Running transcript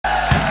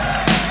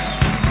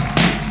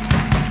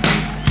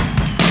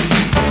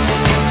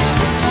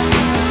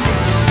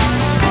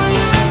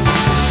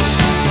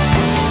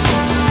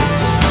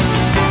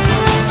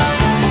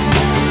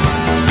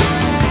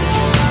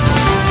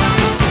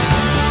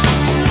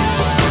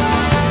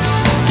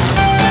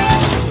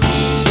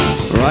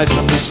Right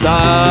from the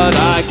start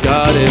I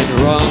got it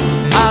wrong.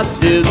 I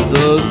did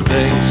the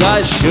things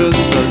I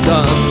shouldn't have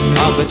done.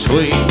 I'm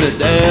between the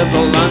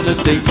devil and the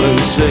deep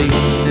blue sea.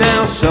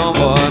 Now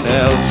someone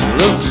else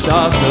looks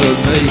after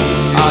me.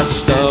 I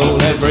stole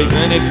every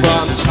minute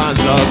from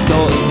time's locked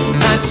doors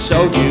and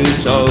sold you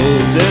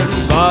souls in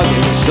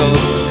bargain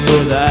stores.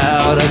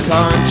 Without a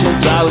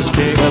conscience I was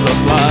king of the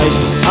flies.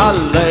 I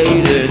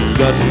laid in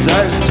gutters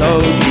and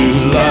told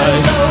you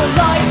lies.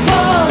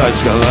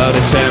 Lights go out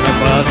at 10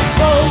 o'clock.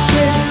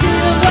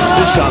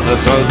 It's time to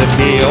throw the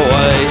key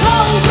away.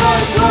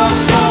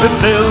 It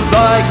feels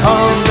like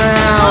home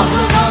now.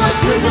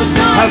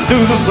 How do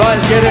the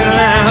flies get in and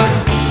out?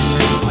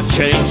 I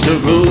change the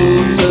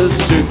rules to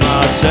suit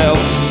myself.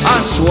 I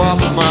swap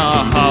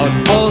my heart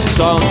for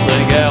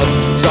something else.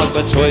 Stuck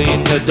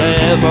between the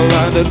devil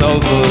and an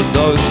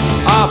overdose.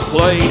 I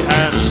played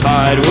hands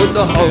tied with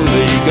the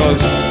Holy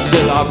Ghost.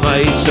 Still I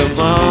made some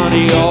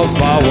money off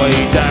my way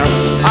down.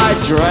 I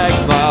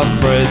dragged my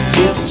friends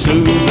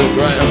into the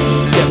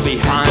ground. Get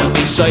behind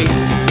me, Satan,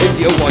 if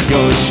you want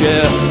your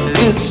share.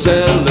 This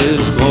hell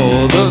is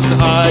more than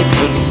I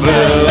can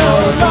bear.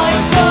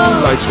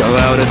 Lights go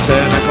out at 10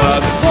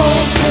 o'clock.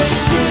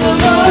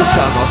 This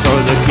time I'll throw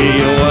the key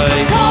away.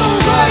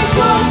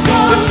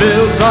 It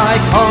feels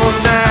like home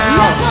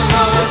now.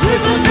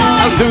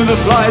 How do the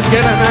flies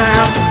get in and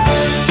out?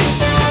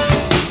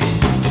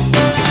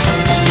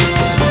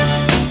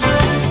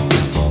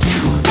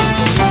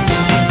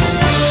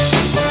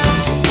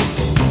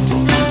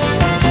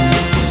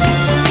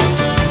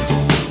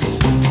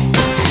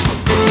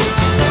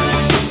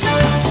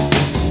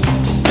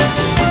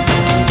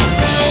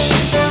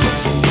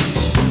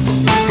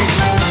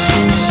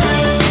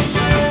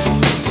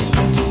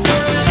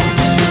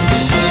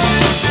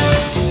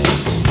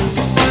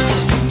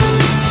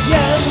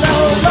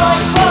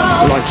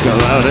 Lights go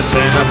out at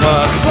 10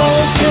 o'clock.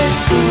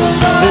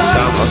 This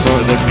time I'll throw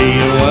the key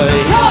away.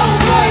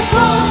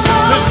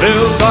 It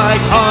feels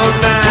like home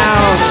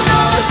now.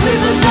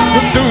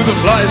 Do the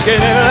flies get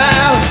in and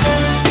out?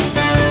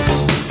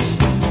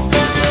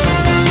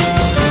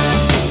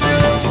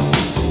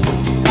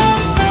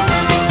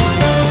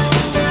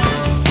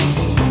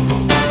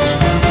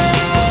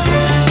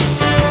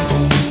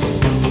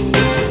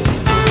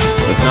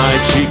 At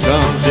night she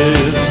comes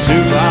into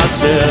my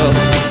cell.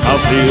 I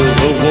feel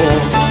the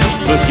warmth,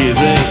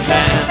 forgiving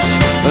hands,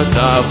 and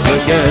I'll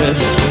forget.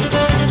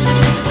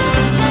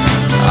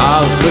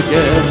 I'll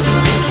forget.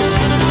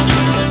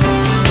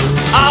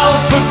 I'll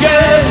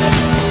forget.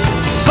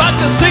 But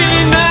the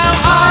ceiling now,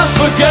 I'll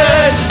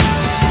forget.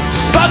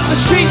 Spot the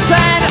sheets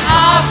and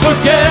I'll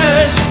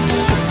forget.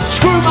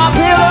 Screw my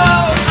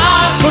pillow,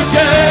 I'll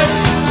forget.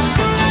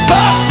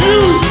 Fuck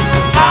you,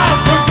 I'll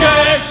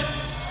forget.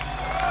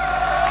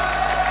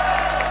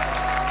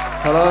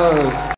 Hello.